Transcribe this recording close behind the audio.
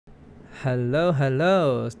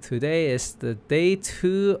Hello. Today is the day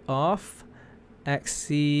 2 of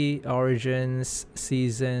Axie Origins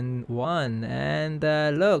Season 1. And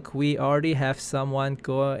look, we already have someone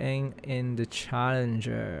going in the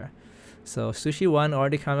Challenger. So Sushi 1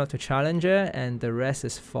 already come up to Challenger and the rest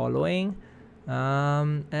is following.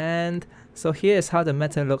 And so here is how the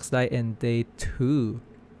meta looks like in day 2.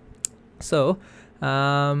 So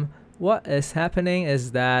what is happening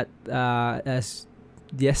is that as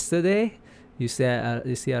yesterday you see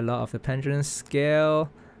a lot of the Pendulum Scale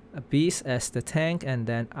Beast as the tank, and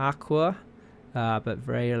then Aqua, but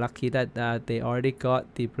very lucky that they already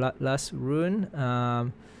got the Bloodlust rune,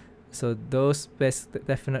 so those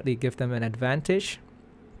definitely give them an advantage.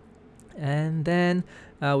 And then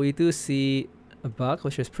we do see a bug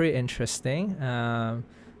which is pretty interesting, so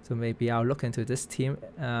maybe I'll look into this team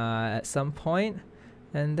at some point.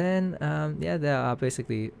 And then yeah, there are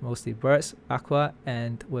basically mostly birds, aqua,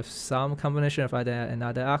 and with some combination of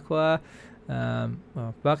another aqua.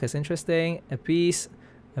 Bug is interesting, a beast,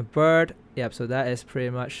 a bird. Yep, so that is pretty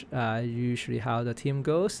much usually how the team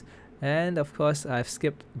goes. And of course I've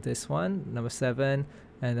skipped this one, number 7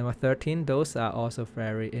 and number 13. Those are also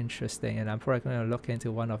very interesting, and I'm probably going to look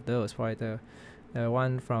into one of those, probably the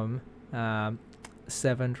one from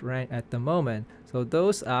 7th rank at the moment. So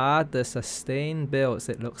those are the sustain builds,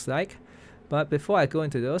 it looks like. But before I go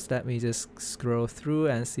into those, let me just scroll through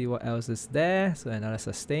and see what else is there. So another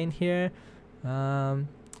sustain here.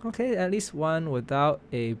 Okay, at least one without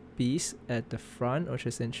a beast at the front, which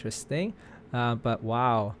is interesting. But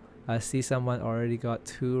wow, I see someone already got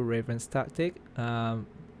 2 Raven's Tactic.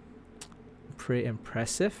 Pretty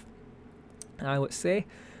impressive, I would say.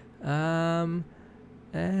 And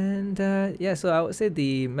yeah, so I would say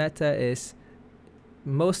the meta is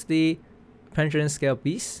mostly Pendulum Scale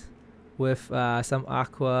Beast with some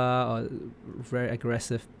Aqua or very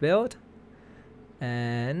aggressive build,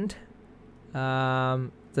 and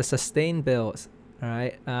the sustain builds.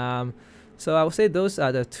 Alright, so I would say those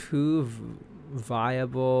are the 2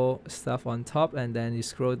 viable stuff on top, and then you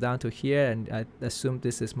scroll down to here, and I assume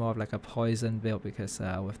this is more of like a poison build because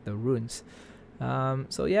with the runes.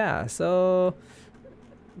 So yeah, so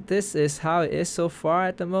this is how it is so far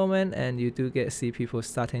at the moment, and you do see people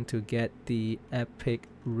starting to get the epic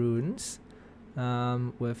runes,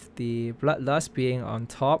 with the Bloodlust being on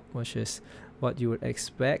top, which is what you would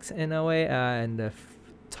expect in a way, and the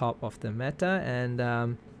top of the meta.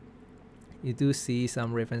 And you do see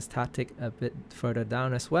some Raven's Tactic a bit further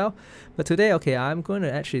down as well. But today, okay, I'm going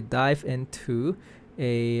to actually dive into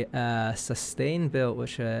a sustain build,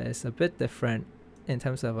 which is a bit different in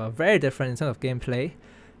terms of very different in terms of gameplay,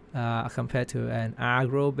 compared to an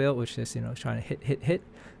aggro build, which is, you know, trying to hit.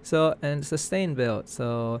 So, and sustain build.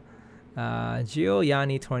 So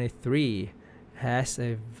Yanie 23 has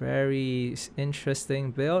a very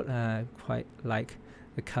interesting build. Quite like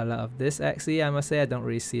the color of this Axie, I must say. I don't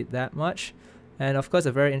really see it that much. And of course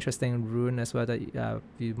a very interesting rune as well that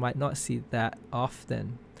you might not see that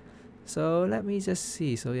often. So let me just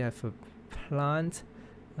see. So you have a plant,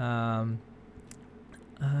 and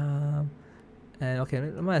okay,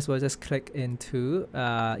 I might as well just click into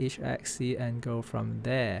each Axie and go from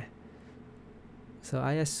there. So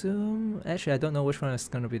I assume, actually I don't know which one is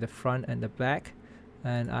going to be the front and the back,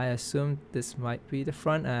 and I assume this might be the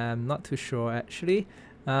front. I'm not too sure actually,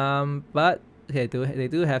 but okay, they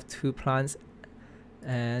do have 2 plants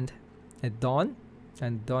and a Dawn.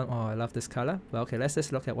 And Dawn, oh, I love this color. Well, okay, let's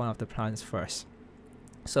just look at one of the plants first.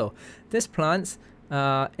 So this plant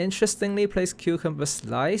interestingly plays Cucumber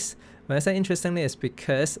Slice. When I say interestingly, it's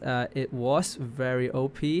because it was very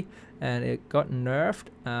OP and it got nerfed,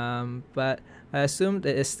 but I assume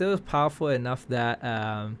that it's still powerful enough that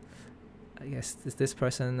I guess this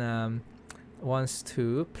person wants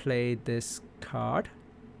to play this card.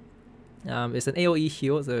 It's an AoE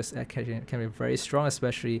heal, so it can be very strong,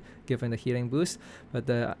 especially given the healing boost. But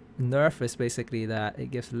the nerf is basically that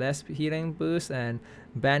it gives less healing boost, and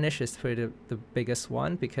Banish is probably the biggest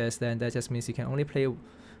one, because then that just means you can only play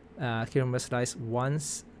Cucumber Slice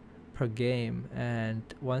once per game, and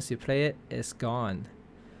once you play it, it's gone.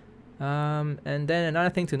 And then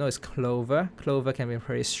another thing to know is Clover. Clover can be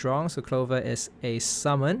pretty strong, so Clover is a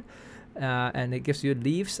summon. And it gives you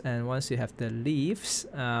leaves, and once you have the leaves,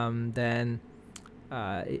 then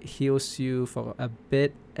it heals you for a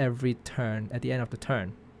bit every turn at the end of the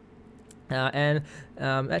turn. And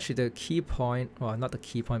actually the key point, well, not the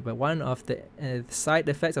key point, but one of the side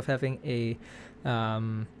effects of having a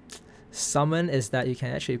summon is that you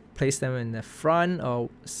can actually place them in the front or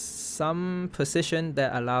some position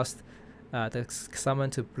that allows the summon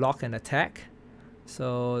to block an attack.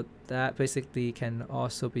 So that basically can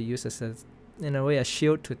also be used as in a way a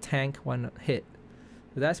shield to tank one hit.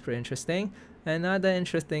 So that's pretty interesting. Another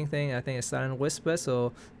interesting thing I think is Silent Whisper.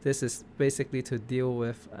 So this is basically to deal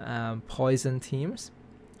with poison teams,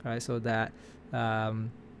 right? So that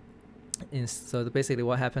basically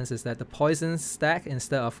what happens is that the poison stack,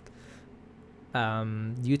 instead of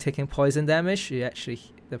you taking poison damage,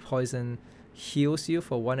 the poison heals you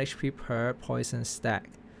for 1 HP per poison stack,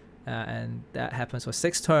 and that happens for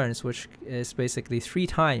 6 turns, which is basically 3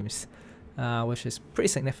 times, which is pretty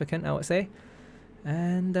significant, I would say.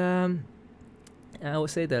 And I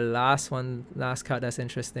would say the last card that's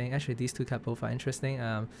interesting. Actually, these 2 cards both are interesting.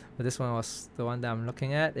 But this one was the one that I'm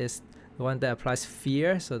looking at, is the one that applies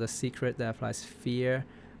fear. So the secret that applies fear,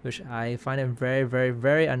 which I find it very, very,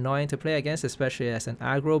 very annoying to play against, especially as an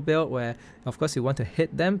aggro build, where of course you want to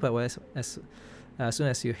hit them, but as soon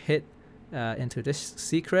as you hit into this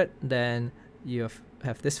secret, then you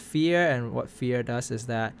have this fear. And what fear does is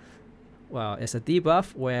that, well, it's a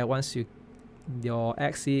debuff where once your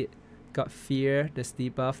Axie got fear, this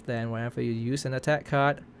debuff, then whenever you use an attack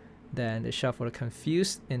card, then it shuffle the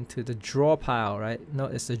confused into the draw pile, right? No,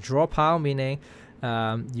 it's the draw pile, meaning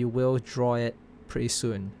you will draw it pretty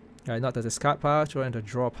soon, right? Not the discard pile, draw into the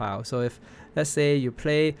draw pile. So if, let's say, you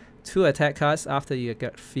play 2 attack cards after you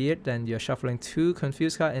get feared, then you're shuffling 2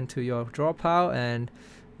 confused cards into your draw pile, and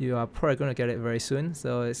you are probably going to get it very soon.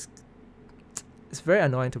 So it's very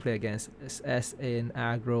annoying to play against as an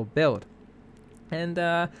aggro build. And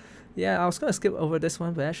yeah, I was going to skip over this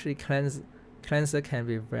one, but actually Cleanser can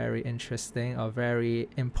be very interesting or very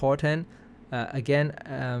important, again,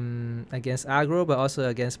 against aggro, but also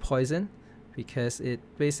against poison, because it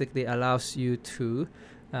basically allows you to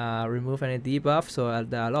remove any debuff. So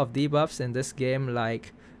there are a lot of debuffs in this game,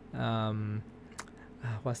 like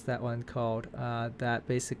what's that one called, that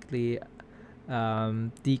basically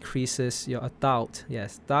decreases your doubt.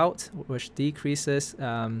 Yes, doubt, which decreases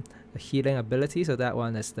the healing ability. So that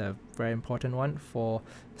one is the very important one for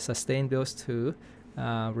sustain builds to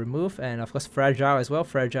remove. And of course fragile as well.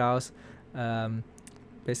 Fragiles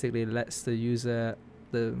basically lets the user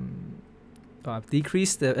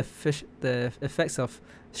decrease the effects of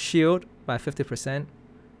shield by 50%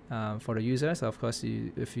 for the user. So of course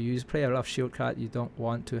if you play a lot of shield card, you don't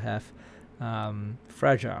want to have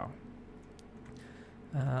fragile.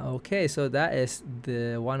 Okay, so that is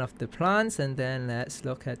the one of the plants, and then let's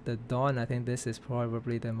look at the dawn. I think this is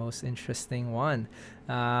probably the most interesting one.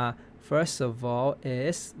 First of all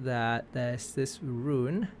is that there's this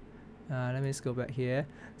rune. Let me just go back here.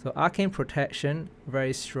 So Arcane Protection,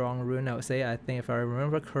 very strong rune, I would say. I think if I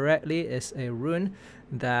remember correctly, it's a rune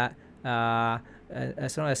that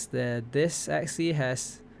as long as this Axie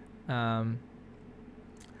has let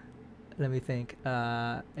me think,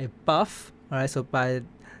 a buff. Alright, so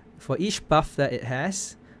for each buff that it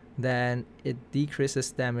has, then it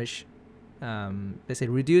decreases damage,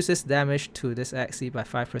 basically reduces damage to this Axie by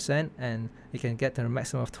 5%, and you can get to a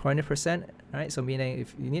maximum of 20%, right? So meaning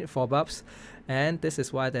if you need 4 buffs, and this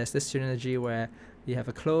is why there's this synergy where you have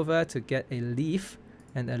a clover to get a leaf,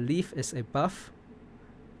 and a leaf is a buff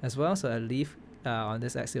as well. So a leaf on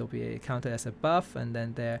this Axie will be counted as a buff, and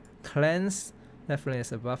then their cleanse definitely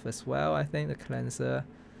is a buff as well. I think the cleanser.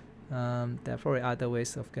 There are probably other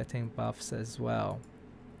ways of getting buffs as well.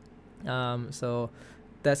 So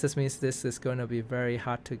that just means this is going to be very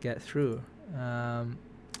hard to get through.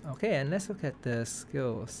 Okay, and let's look at the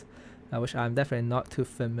skills, which I'm definitely not too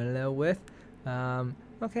familiar with.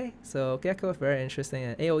 Okay, so Gecko is very interesting.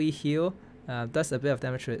 And AoE heal does a bit of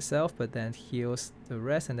damage to itself, but then heals the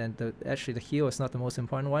rest. And then actually the heal is not the most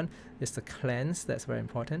important one. It's the cleanse that's very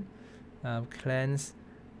important. Cleanse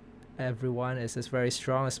everyone is very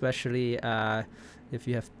strong, especially if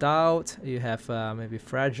you have doubt, you have maybe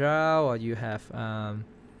fragile, or you have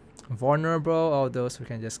vulnerable. All those we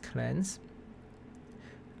can just cleanse.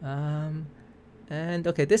 And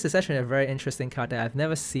okay, this is actually a very interesting card that I've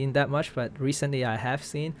never seen that much, but recently I have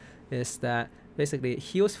seen, is that basically it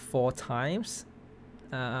heals 4 times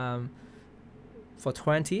for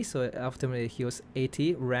 20, so it ultimately heals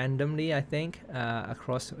 80 randomly, I think,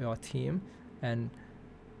 across your team. And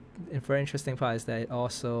the very interesting part is that it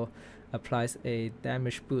also applies a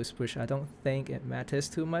damage boost, which I don't think it matters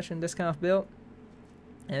too much in this kind of build.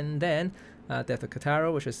 And then there's the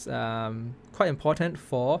Kataro, which is quite important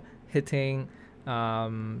for hitting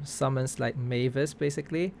summons like Mavis,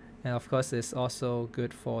 basically. And of course it's also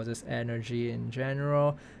good for this energy in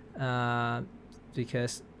general,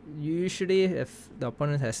 because usually if the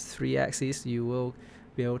opponent has 3 Axies, you will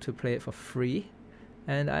be able to play it for free.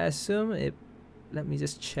 And I assume it, let me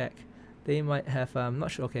just check, they might have, I'm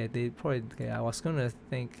not sure, okay, they probably, okay, I was going to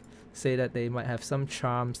say that they might have some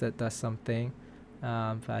charms that does something,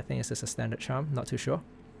 but I think it's just a standard charm, not too sure.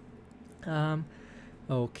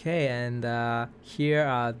 Okay, and here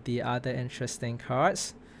are the other interesting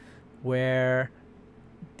cards, where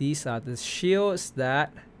these are the shields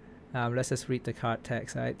that, let's just read the card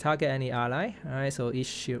text, right? Target any ally, alright, so each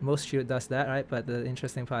shield, most shield does that, right? But the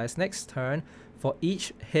interesting part is next turn, for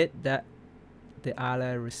each hit that the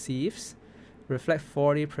ally receives, reflect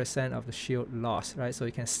 40% of the shield loss, right? So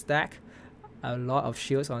you can stack a lot of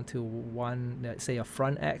shields onto one, let's say a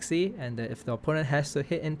front Axie, and if the opponent has to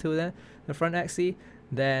hit into the front Axie,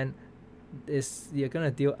 then you're gonna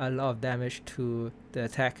deal a lot of damage to the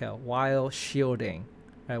attacker while shielding,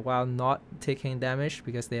 right? While not taking damage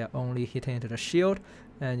because they are only hitting into the shield,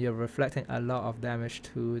 and you're reflecting a lot of damage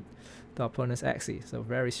to the opponent's Axie. So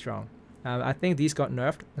very strong. I think these got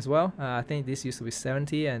nerfed as well. I think this used to be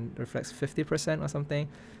 70 and reflects 50% or something.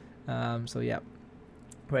 So yeah,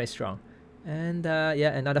 very strong. And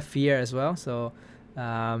yeah, another fear as well. So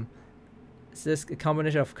it's this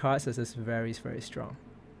combination of cards is just very, very strong.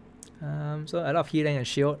 So a lot of healing and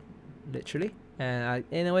shield, literally. And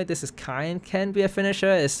in a way, this is can be a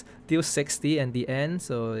finisher. It's deal 60 in the end.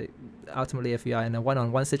 So ultimately, if you are in a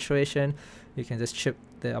one-on-one situation, you can just chip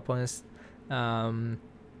the opponent's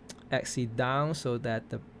Axie down so that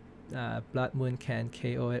the Blood Moon can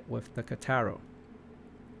KO it with the Kataro.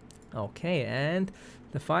 Okay, and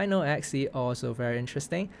the final Axie also very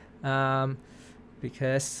interesting,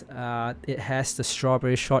 because it has the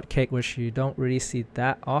strawberry shortcake, which you don't really see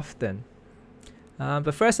that often.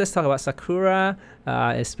 But first, let's talk about Sakura.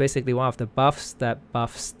 It's basically one of the buffs that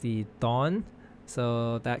buffs the Dawn,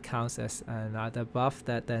 so that counts as another buff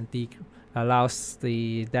that then allows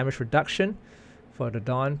the damage reduction for the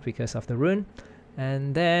Dawn because of the rune.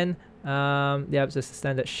 And then yeah, just a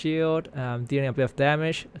standard shield, dealing a bit of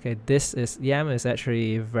damage. Okay, this is Yam is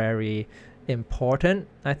actually very important,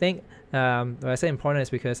 I think. When I say important is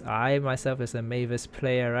because I myself is a Mavis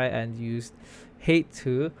player, right, and hate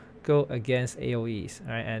to go against AoEs,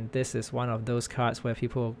 right, and this is one of those cards where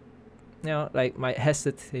people, like might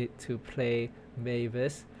hesitate to play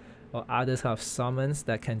Mavis or others have summons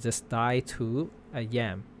that can just die to a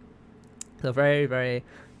Yam. So very, very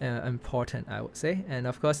important, I would say. And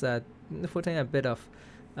of course, putting a bit of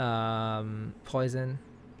poison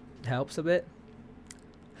helps a bit.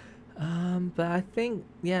 But I think,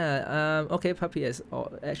 yeah, okay, Puppy is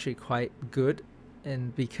actually quite good,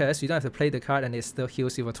 and because you don't have to play the card and it still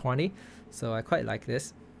heals you for 20. So I quite like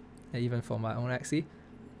this, even for my own Axie.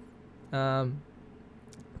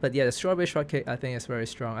 But yeah, the strawberry shortcake I think is very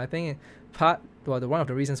strong. I think one of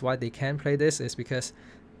the reasons why they can play this is because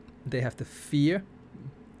they have the fear.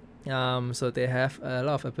 So they have a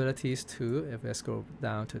lot of abilities to, if I scroll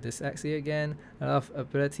down to this Axie again, a lot of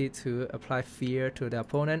ability to apply fear to the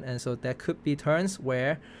opponent, and so there could be turns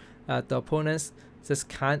where the opponents just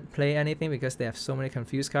can't play anything because they have so many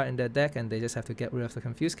confused cards in their deck, and they just have to get rid of the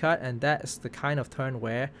confused card, and that's the kind of turn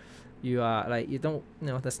where you are like,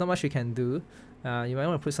 there's not much you can do. You might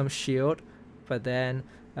want to put some shield, but then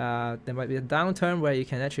there might be a downturn where you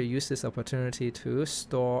can actually use this opportunity to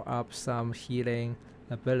store up some healing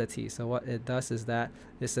ability. So what it does is that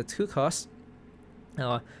it's a 2 cost,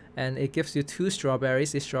 and it gives you 2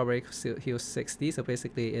 strawberries. Each strawberry heals 60, so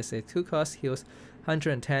basically it's a 2 cost, heals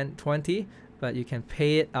 110, 20, but you can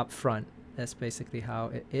pay it up front. That's basically how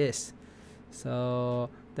it is. So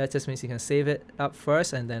that just means you can save it up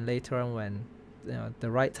first, and then later on when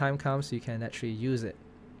the right time comes, you can actually use it.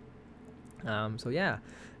 So yeah,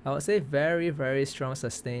 I would say very, very strong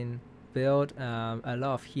sustain build. A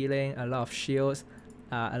lot of healing, a lot of shields,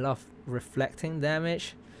 a lot of reflecting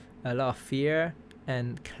damage, a lot of fear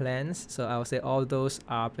and cleanse. So I would say all those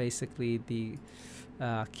are basically the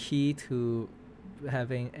key to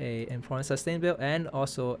having a important sustain build, and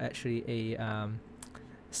also actually a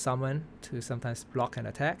summon to sometimes block an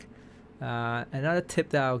attack. Another tip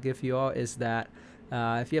that I'll give you all is that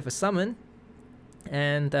if you have a summon,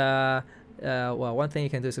 and well, one thing you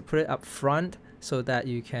can do is to put it up front so that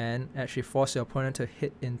you can actually force your opponent to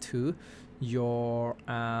hit into your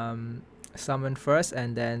summon first,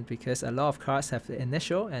 and then because a lot of cards have the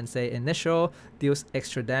initial, and say initial deals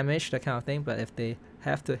extra damage, that kind of thing, but if they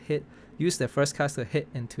have to use their first card to hit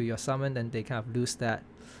into your summon, then they kind of lose that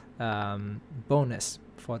bonus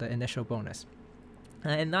for the initial bonus.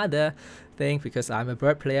 Another thing, because I'm a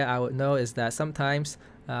bird player, I would know is that sometimes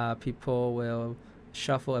people will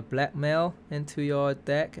shuffle a blackmail into your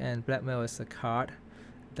deck, and blackmail is a card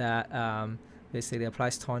that basically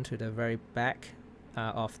applies taunt to the very back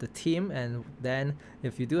of the team, and then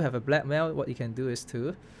if you do have a blackmail, what you can do is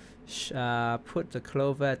to put the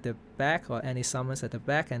Clover at the back or any summons at the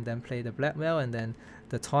back, and then play the Blackmail, and then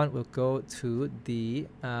the taunt will go to the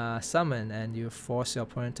summon, and you force your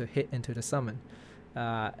opponent to hit into the summon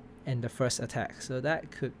in the first attack. So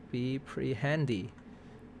that could be pretty handy.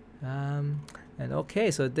 And okay,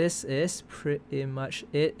 so this is pretty much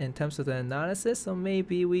it in terms of the analysis. So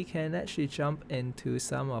maybe we can actually jump into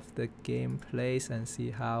some of the gameplays and see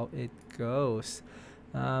how it goes.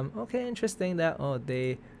 Okay, interesting that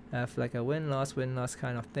they have like a win-loss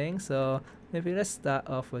kind of thing. So maybe let's start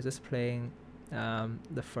off with just playing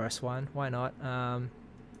the first one. Why not?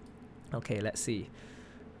 Okay, let's see.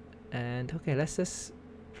 And okay, let's just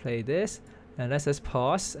play this. And let's just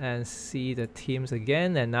pause and see the teams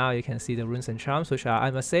again. And now you can see the runes and charms, which are,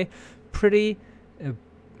 I must say, pretty,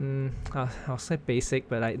 I'll say basic,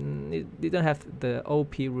 but like they don't have the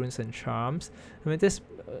OP runes and charms. I mean, this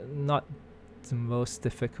not the most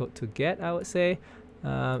difficult to get, I would say.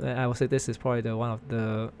 And I would say this is probably the one of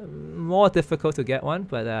the more difficult to get one,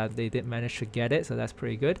 but they did manage to get it, so that's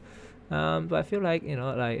pretty good. But I feel like, you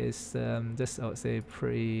know, like it's just, I would say,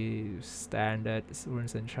 pretty standard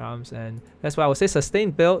runes and charms, and that's why I would say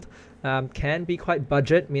sustained build can be quite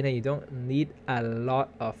budget, meaning you don't need a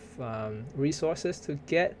lot of resources to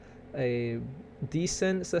get a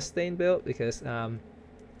decent sustained build, because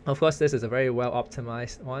of course this is a very well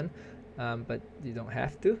optimized one, but you don't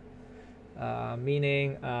have to.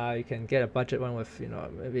 Meaning you can get a budget one with, you know,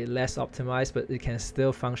 maybe less optimized, but it can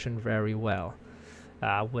still function very well.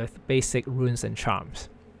 With basic runes and charms.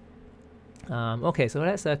 Okay, so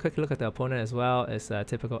let's quick look at the opponent as well. It's a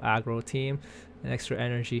typical aggro team. An extra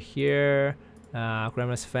energy here.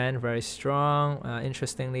 Grandma's Fan, very strong.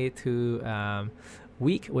 Interestingly, to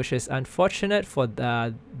weak, which is unfortunate for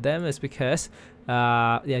them, is because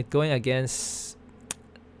yeah, going against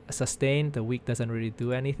sustain, the weak doesn't really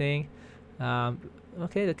do anything.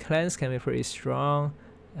 Okay, the cleanse can be pretty strong.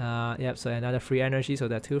 Yep, so another free energy, so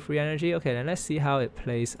that 2 free energy. Okay, then let's see how it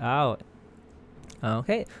plays out.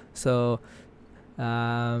 Okay, so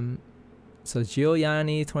Yanie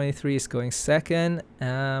 23 is going second.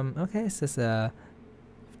 Okay, this is a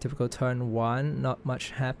typical turn 1, not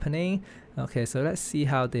much happening. Okay, so let's see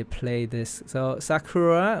how they play this. So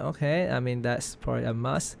Sakura, okay, I mean that's probably a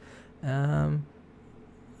must. Okay,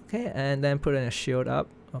 and then put in a shield up.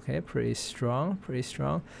 Okay, pretty strong, pretty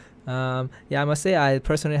strong. Yeah, I must say I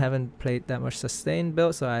personally haven't played that much sustained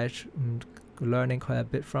build, so I'm learning quite a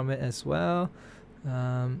bit from it as well.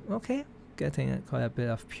 Okay, getting quite a bit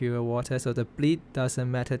of pure water, so the bleed doesn't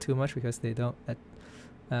matter too much because they don't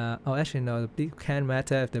oh, actually no, the bleed can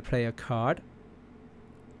matter if they play a card.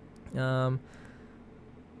 And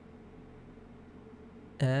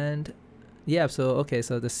yeah, so okay,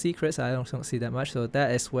 so the secrets I don't see that much, so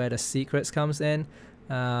that is where the secrets comes in.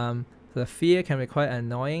 The fear can be quite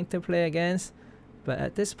annoying to play against, but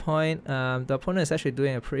at this point the opponent is actually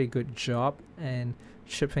doing a pretty good job and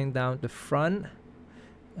chipping down the front.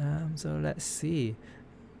 So let's see.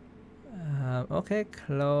 Okay,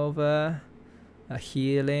 Clover,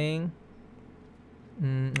 healing.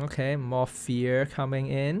 Okay, more fear coming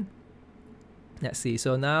in. Let's see,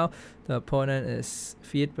 so now the opponent is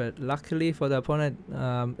feared, but luckily for the opponent,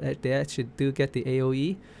 they actually do get the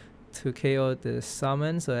AoE to KO the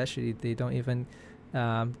summon, so actually they don't even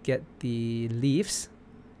get the leaves.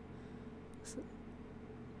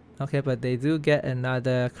 Okay, but they do get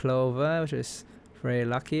another Clover, which is very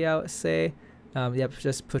lucky, I would say. Yep,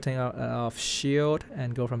 just putting out of shield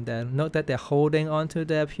and go from there. Note that they're holding onto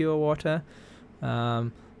their pure water.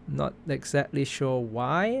 Not exactly sure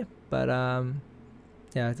why, but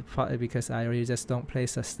yeah, it's partly because I really just don't play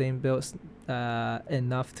sustain builds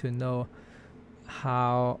enough to know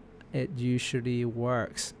how it usually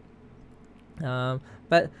works.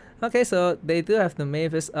 But okay, so they do have the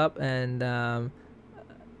Mavis up, and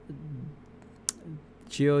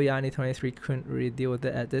Yanie 23 couldn't really deal with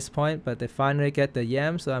it at this point, but they finally get the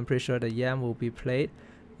Yam, so I'm pretty sure the Yam will be played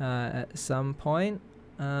at some point,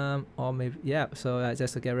 or maybe, yeah, so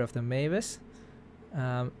just to get rid of the Mavis.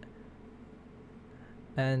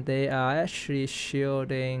 And they are actually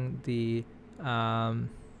shielding the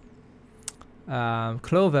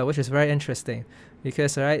Clover, which is very interesting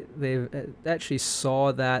because they actually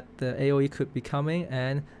saw that the AoE could be coming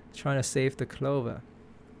and trying to save the Clover.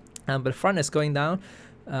 But the front is going down,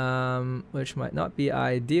 which might not be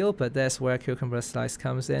ideal, but that's where Cucumber Slice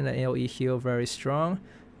comes in. The AoE heal very strong,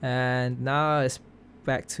 and now it's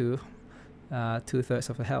back to 2/3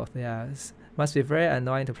 of the health. Yeah, it must be very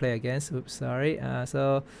annoying to play against. Oops, sorry.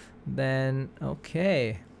 So then,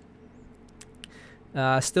 okay.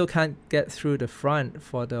 Still can't get through the front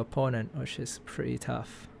for the opponent, which is pretty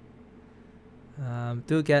tough.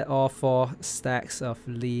 Do get all 4 stacks of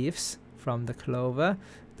leaves from the clover.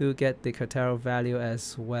 Do get the Kotaro value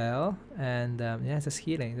as well. And yeah, just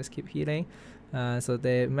healing. Just keep healing. So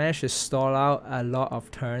they managed to stall out a lot of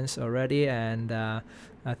turns already. And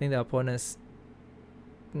I think the opponents...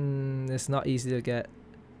 it's not easy to get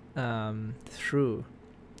through.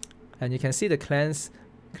 And you can see the cleanse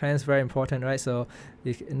very important, right? So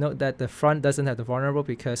you note that the front doesn't have the vulnerable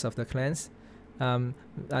because of the cleanse.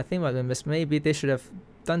 I think maybe they should have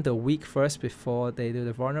done the weak first before they do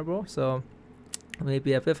the vulnerable. So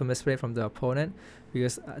maybe a bit of a misplay from the opponent,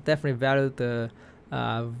 because I definitely value the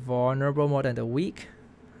vulnerable more than the weak.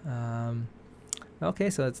 Okay,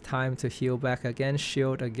 so it's time to heal back again,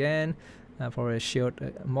 shield again, probably shield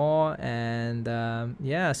more, and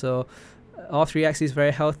yeah, so all 3 Axies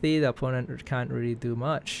very healthy. The opponent can't really do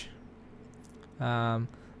much.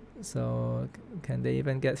 So can they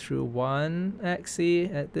even get through 1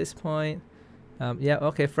 Axie at this point? Yeah,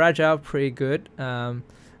 okay, fragile, pretty good,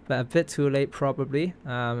 but a bit too late probably.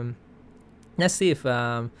 Let's see if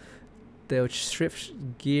they'll shift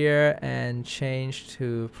gear and change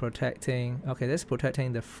to protecting. Okay, that's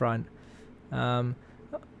protecting the front.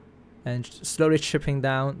 And slowly chipping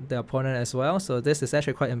down the opponent as well. So this is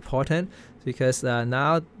actually quite important, because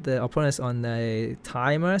now the opponent is on a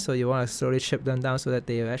timer, so you want to slowly chip them down so that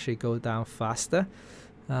they actually go down faster.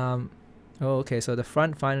 Okay, so the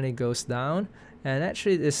front finally goes down, and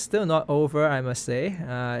actually it's still not over, I must say.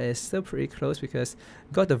 It's still pretty close because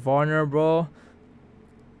got the vulnerable,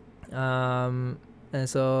 and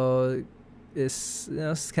so is, you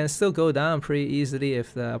know, can still go down pretty easily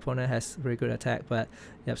if the opponent has very good attack. But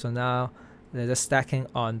yep, so now they're just stacking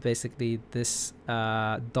on basically this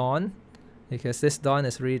Dawn, because this Dawn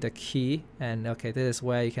is really the key. And okay, this is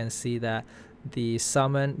where you can see that the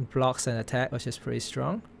summon blocks an attack, which is pretty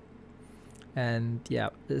strong. And yeah,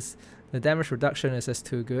 the damage reduction is just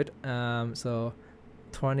too good. So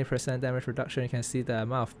 20% damage reduction, you can see the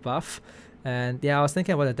amount of buff. And yeah, I was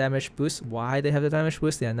thinking about the damage boost, why they have the damage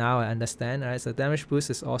boost. Yeah, now I understand. Alright, so damage boost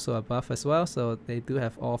is also a buff as well, so they do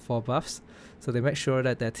have all 4 buffs. So they make sure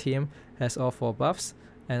that their team has all 4 buffs.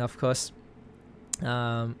 And of course,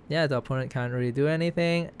 yeah, the opponent can't really do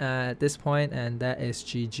anything at this point, and that is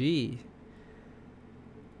GG.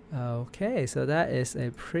 Okay, so that is a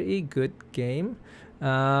pretty good game.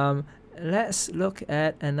 Let's look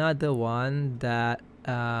at another one that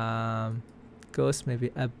goes maybe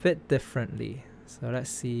a bit differently. So let's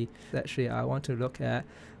see. Actually, I want to look at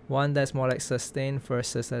one that's more like sustain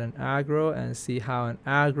versus an aggro, and see how an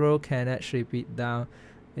aggro can actually beat down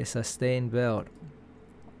a sustain build.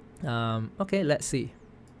 Okay, let's see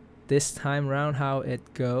this time round how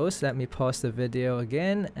it goes. Let me pause the video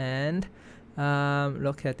again and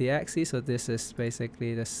look at the Axie. So this is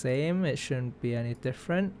basically the same, it shouldn't be any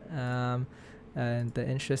different. And the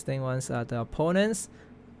interesting ones are the opponents.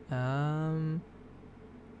 Wow,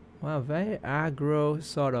 very aggro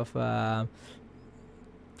sort of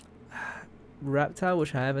reptile,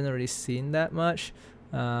 which I haven't really seen that much.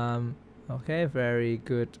 Okay, very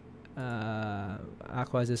good.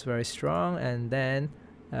 Aquas is very strong, and then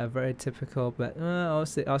very typical, but I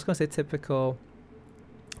was gonna say typical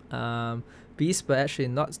beast, but actually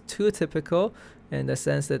not too typical, in the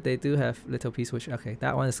sense that they do have little piece, which okay,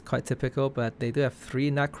 that one is quite typical, but they do have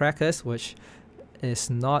 3 nutcrackers, which is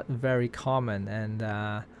not very common. And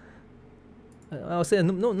I would say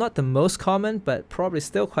no, not the most common, but probably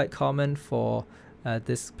still quite common for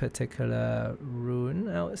this particular rune,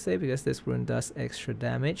 I would say, because this rune does extra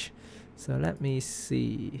damage. So let me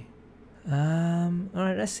see.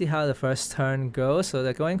 Alright, let's see how the first turn goes. So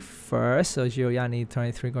they're going first, so Yanie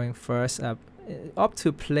 23 going first. Opt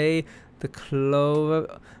to play the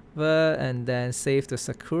clover and then save the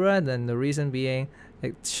Sakura. Then the reason being,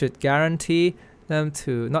 it should guarantee them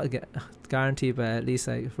to, not guarantee, but at least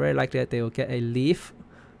like very likely that they will get a leaf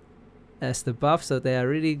as the buff. So they are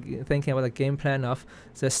really thinking about the game plan of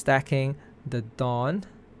just stacking the Dawn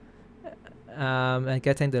and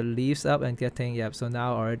getting the leaves up and getting, yep, so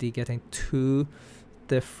now already getting 2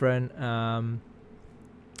 different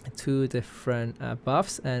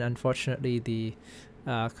buffs. And unfortunately the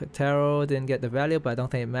Kotaro didn't get the value, but I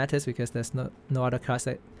don't think it matters because there's no other cards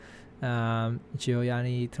that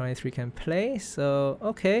Yanie 23 can play. So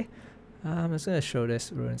okay, I'm just gonna show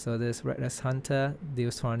this rune. So this Reckless Hunter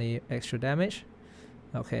deals 20 extra damage.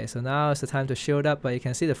 Okay, so now it's the time to shield up, but you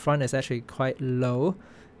can see the front is actually quite low.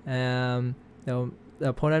 The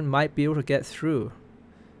opponent might be able to get through,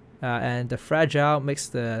 and the fragile makes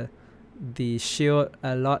the shield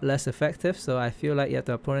a lot less effective. So I feel like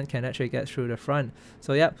the opponent can actually get through the front.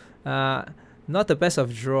 So yep, not the best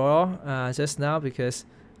of draw just now, because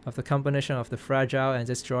of the combination of the fragile and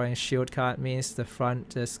just drawing shield card means the front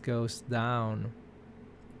just goes down.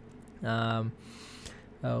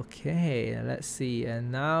 Okay, let's see,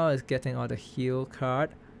 and now it's getting all the heal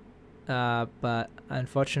card, but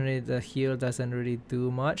unfortunately the heal doesn't really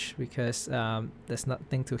do much because there's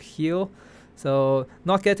nothing to heal. So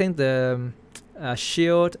not getting the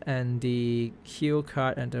shield and the heal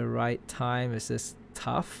card at the right time is just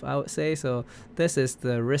tough, I would say. So this is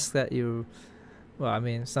the risk that you, well, I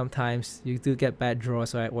mean, sometimes you do get bad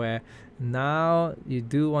draws, right, where now you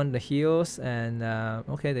do want the heals, and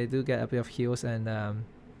okay, they do get a bit of heals and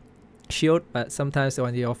shield, but sometimes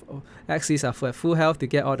when your Axies are at full health to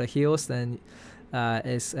get all the heals, then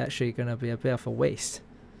it's actually gonna be a bit of a waste.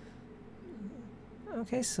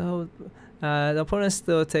 Okay, so the opponent's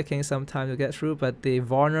still taking some time to get through, but the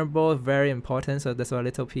vulnerable very important, so that's why a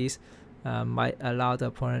little piece might allow the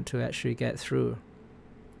opponent to actually get through.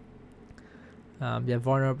 Yeah,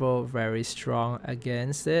 vulnerable very strong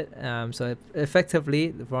against it. So effectively,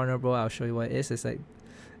 the vulnerable, I'll show you what it is. It's like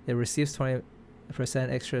it receives 20%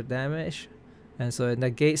 extra damage, and so it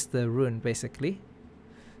negates the rune basically.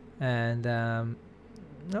 And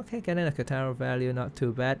okay, getting a Katana value, not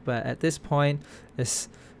too bad, but at this point it's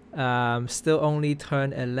still only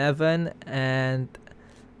turn 11, and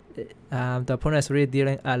the opponent is really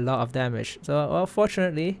dealing a lot of damage. So well,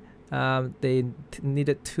 fortunately they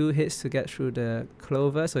needed 2 hits to get through the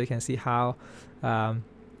clover, so you can see how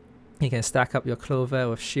you can stack up your clover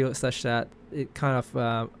with shield such that it kind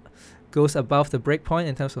of goes above the breakpoint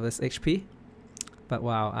in terms of its HP. But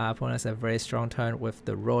wow, our opponent has a very strong turn with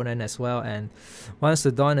the Ronin as well, and once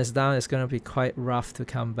the Dawn is down, it's going to be quite rough to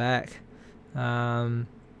come back.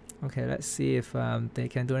 Okay, let's see if they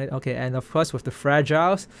can do it. Okay, and of course with the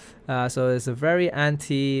Fragiles, so it's a very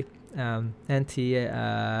anti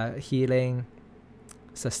healing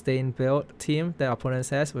sustained build team that opponents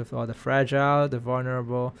has with all the Fragile, the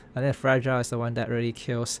Vulnerable. I think Fragile is the one that really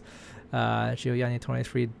kills Yanie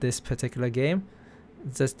 23 this particular game.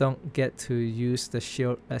 Just don't get to use the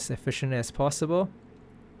shield as efficiently as possible.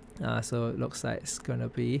 So it looks like it's gonna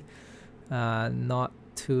be not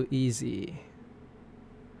too easy.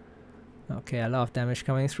 Okay, a lot of damage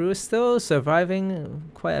coming through. Still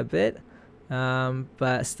surviving quite a bit,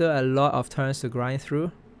 but still a lot of turns to grind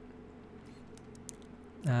through.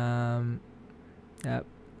 Yep.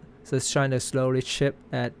 So it's trying to slowly chip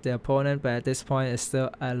at the opponent, but at this point it's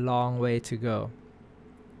still a long way to go.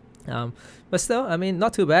 But still, I mean,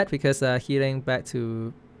 not too bad because healing back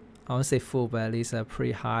to, I won't say full, but at least a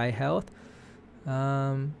pretty high health.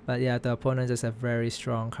 But yeah, the opponent just have very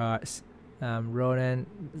strong cards. Ronin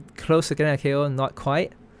close to getting a KO, not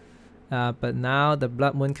quite. But now the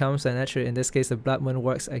Blood Moon comes, and actually in this case the Blood Moon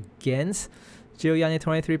works against Yanie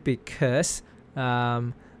 23 because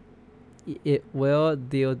it will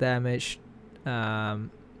deal damage. Yeah,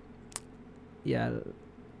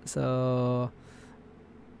 so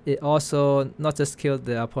it also not just killed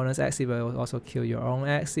the opponent's Axie, but it will also kill your own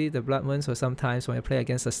Axie, the Blood Moon. So sometimes when you play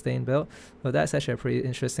against a sustained build, well, that's actually a pretty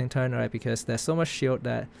interesting turn, right? Because there's so much shield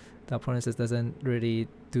that the opponent just doesn't really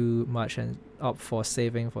do much and opt for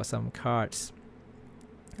saving for some cards.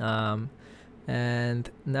 And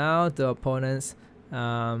now the opponents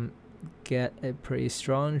get a pretty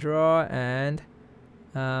strong draw, and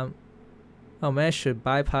managed to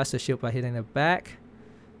bypass the shield by hitting the back.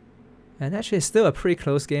 And actually it's still a pretty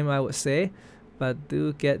close game, I would say, but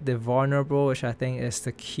do get the vulnerable, which I think is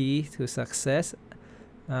the key to success.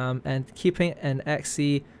 And keeping an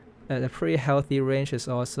Axie at a pretty healthy range is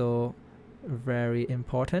also very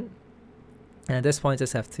important. And at this point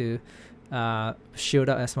just have to shield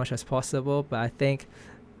up as much as possible, but I think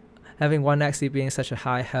having one Axie being such a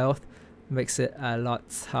high health makes it a lot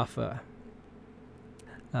tougher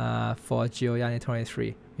for Yanie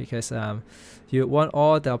 23, because you want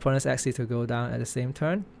all the opponent's Axie to go down at the same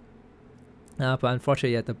turn. But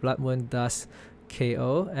unfortunately, yeah, the Blood Moon does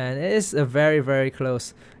KO, and it is a very, very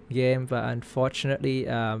close game. But unfortunately,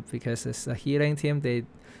 because it's a healing team, they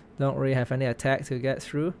don't really have any attack to get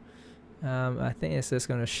through. I think it's just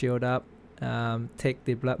going to shield up, take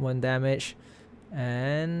the Blood Moon damage,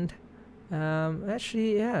 and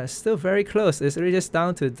actually, yeah, still very close. It's really just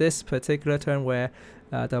down to this particular turn where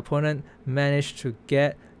the opponent managed to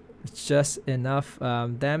get just enough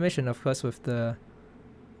damage, and of course with the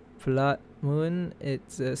Blood Moon it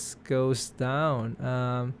just goes down.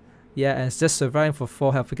 Yeah, and it's just surviving for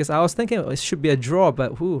 4 health, because I was thinking it should be a draw,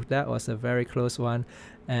 but whew, that was a very close one.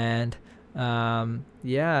 And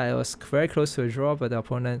yeah, it was very close to a draw, but the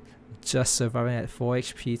opponent just surviving at 4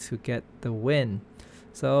 HP to get the win.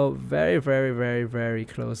 So very, very, very, very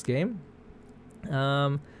close game.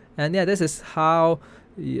 And yeah, this is how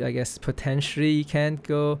I guess potentially you can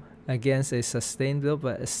go against a sustain build,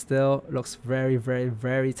 but it still looks very, very,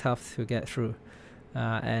 very tough to get through,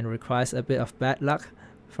 and requires a bit of bad luck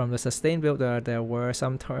from the sustain build. There were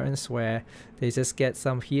some turns where they just get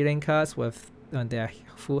some healing cards with their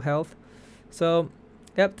full health. So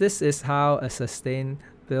yep, this is how a sustain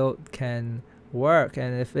build can work,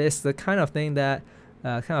 and if it's the kind of thing that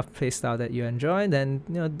kind of playstyle that you enjoy, then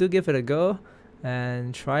do give it a go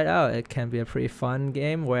and try it out. It can be a pretty fun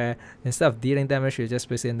game where instead of dealing damage, you're just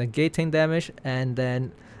basically negating damage, and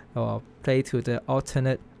then play to the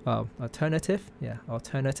alternative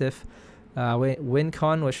win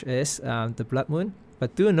con, which is the Blood Moon.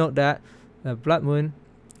 But do note that the Blood Moon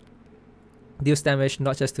deals damage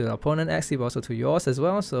not just to the opponent Axie, but also to yours as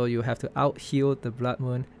well, so you have to out heal the Blood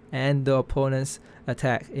Moon and the opponent's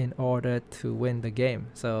attack in order to win the game.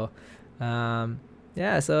 So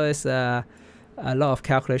yeah, so it's a lot of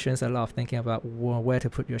calculations, a lot of thinking about where to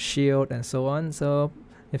put your shield and so on. So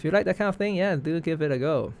if you like that kind of thing, yeah, do give it a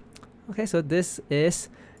go. Okay, so this is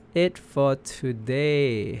it for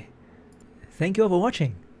today. Thank you all for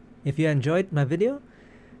watching. If you enjoyed my video,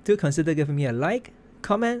 do consider giving me a like,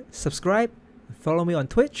 comment, subscribe, follow me on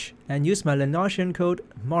Twitch, and use my Lenosian code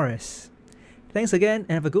Morris. Thanks again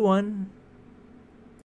and have a good one.